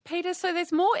Peter, so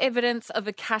there's more evidence of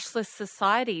a cashless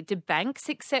society. Do banks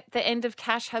accept the end of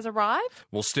cash has arrived?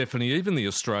 Well, Stephanie, even the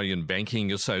Australian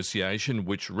Banking Association,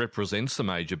 which represents the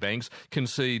major banks,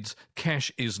 concedes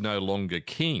cash is no longer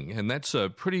king. And that's a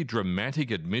pretty dramatic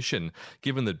admission,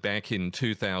 given that back in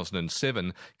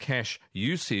 2007, cash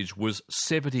usage was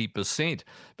 70%,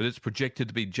 but it's projected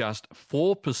to be just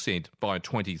 4% by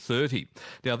 2030.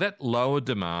 Now, that lower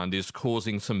demand is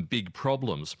causing some big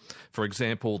problems. For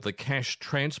example, the cash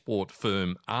transport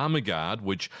firm Armaguard,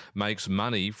 which makes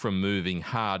money from moving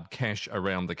hard cash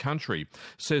around the country,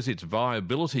 says its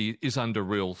viability is under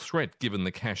real threat given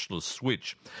the cashless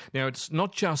switch. Now, it's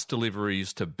not just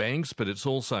deliveries to banks, but it's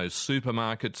also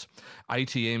supermarkets,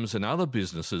 ATMs and other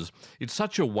businesses. It's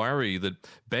such a worry that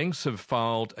banks have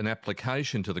filed an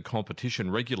application to the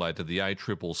competition regulator, the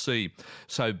ACCC,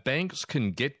 so banks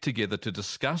can get together to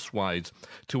discuss ways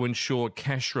to ensure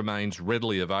cash remains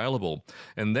readily available.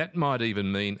 And that might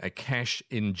even mean a cash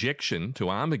injection to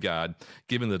Armaguard,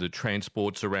 given that it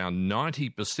transports around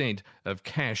 90% of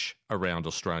cash around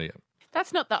Australia.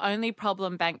 That's not the only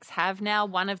problem banks have now.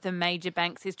 One of the major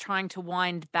banks is trying to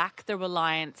wind back the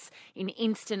reliance in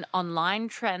instant online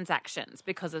transactions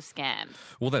because of scams.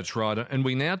 Well, that's right. And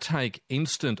we now take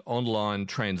instant online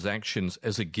transactions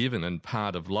as a given and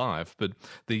part of life. But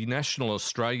the National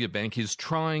Australia Bank is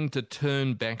trying to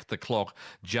turn back the clock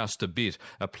just a bit,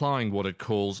 applying what it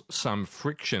calls some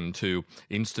friction to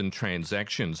instant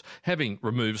transactions, having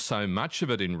removed so much of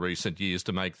it in recent years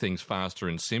to make things faster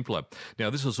and simpler. Now,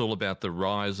 this is all about the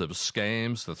rise of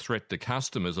scams, the threat to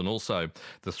customers, and also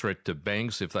the threat to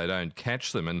banks if they don't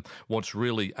catch them, and what's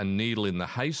really a needle in the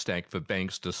haystack for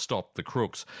banks to stop the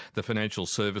crooks. The Financial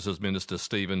Services Minister,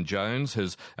 Stephen Jones,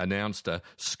 has announced a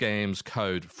scams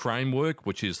code framework,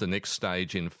 which is the next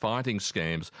stage in fighting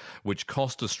scams, which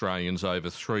cost Australians over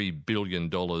 $3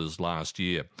 billion last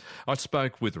year. I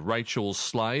spoke with Rachel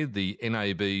Slade, the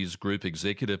NAB's Group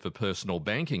Executive for Personal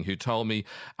Banking, who told me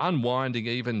unwinding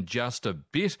even just a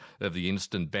bit of the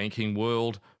instant banking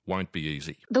world won't be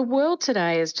easy. The world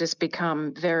today has just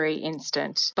become very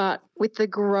instant, but with the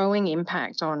growing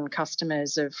impact on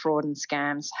customers of fraud and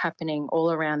scams happening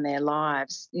all around their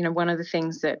lives, one of the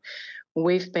things that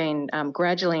we've been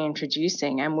gradually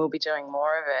introducing, and we'll be doing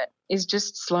more of it, is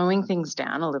just slowing things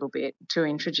down a little bit to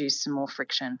introduce some more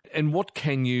friction. And what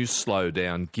can you slow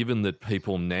down, given that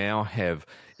people now have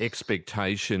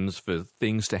expectations for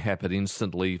things to happen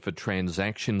instantly, for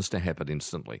transactions to happen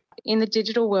instantly? In the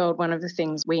digital world, one of the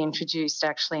things we introduced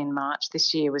actually in March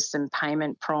this year was some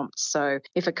payment prompts. So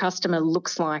if a customer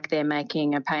looks like they're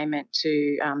making a payment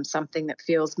to something that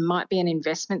feels might be an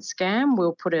investment scam,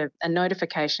 we'll put a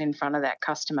notification in front of that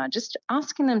customer, just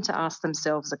asking them to ask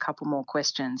themselves a couple more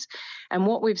questions. And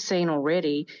what we've seen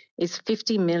already is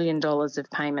 $50 million of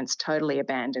payments totally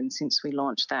abandoned since we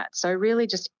launched that. So really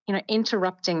just,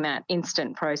 interrupting that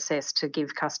instant process to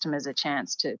give customers a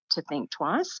chance to think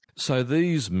twice. So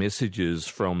these messages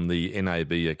from the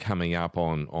NAB are coming up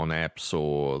on apps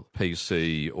or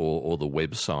PC or the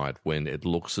website when it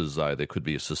looks as though there could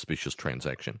be a suspicious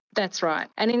transaction. That's right.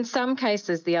 And in some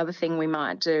cases, the other thing we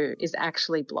might do is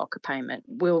actually block a payment.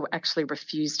 We'll actually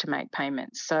refuse to make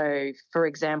payments. So, for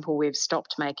example, we've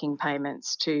stopped making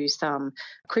payments to some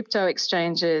crypto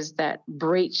exchanges that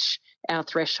breach our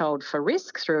threshold for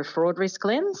risk through a fraud risk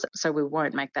lens, so we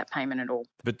won't make that payment at all.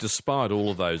 But despite all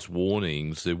of those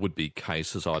warnings, there would be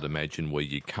cases, I'd imagine, where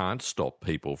you can't stop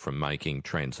people from making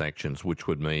transactions, which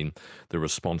would mean the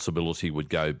responsibility would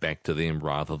go back to them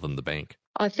rather than the bank.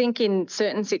 I think in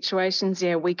certain situations,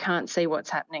 we can't see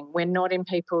what's happening. We're not in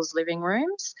people's living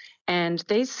rooms, and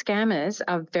these scammers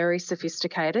are very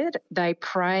sophisticated. They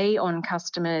prey on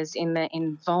customers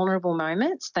in vulnerable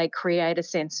moments. They create a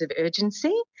sense of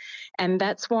urgency, and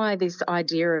that's why this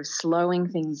idea of slowing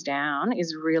things down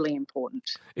is really important.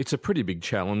 It's a pretty big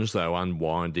challenge, though,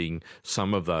 unwinding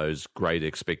some of those great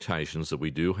expectations that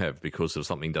we do have, because if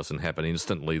something doesn't happen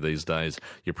instantly these days,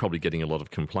 you're probably getting a lot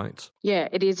of complaints. Yeah,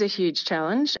 it is a huge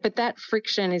challenge, but that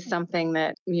friction is something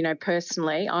that,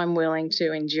 personally, I'm willing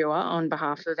to endure on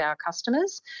behalf of our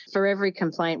customers. For every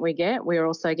complaint we get, we're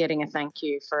also getting a thank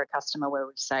you for a customer where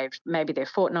we've saved maybe their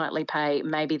fortnightly pay,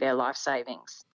 maybe their life savings.